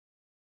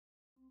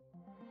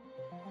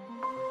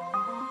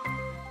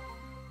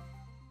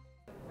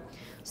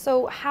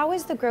So how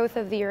is the growth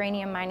of the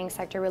uranium mining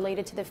sector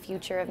related to the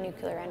future of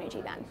nuclear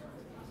energy then?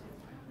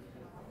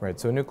 Right,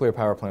 so nuclear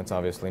power plants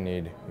obviously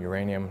need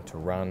uranium to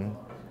run.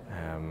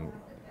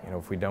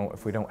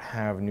 If we don't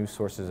have new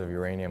sources of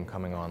uranium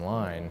coming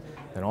online,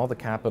 then all the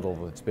capital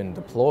that's been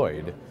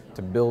deployed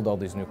to build all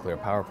these nuclear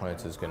power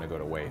plants is going to go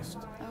to waste.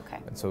 Okay.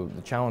 And so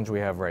the challenge we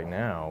have right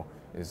now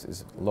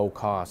is low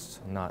costs,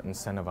 not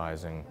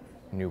incentivizing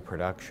new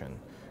production.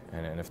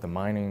 And if the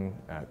mining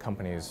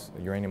companies,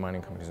 the uranium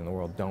mining companies in the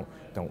world don't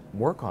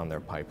work on their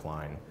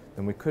pipeline,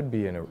 then we could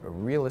be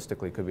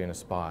realistically could be in a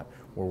spot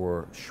where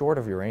we're short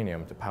of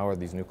uranium to power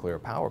these nuclear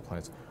power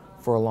plants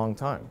for a long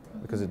time,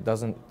 because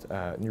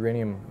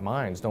uranium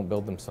mines don't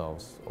build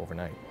themselves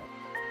overnight.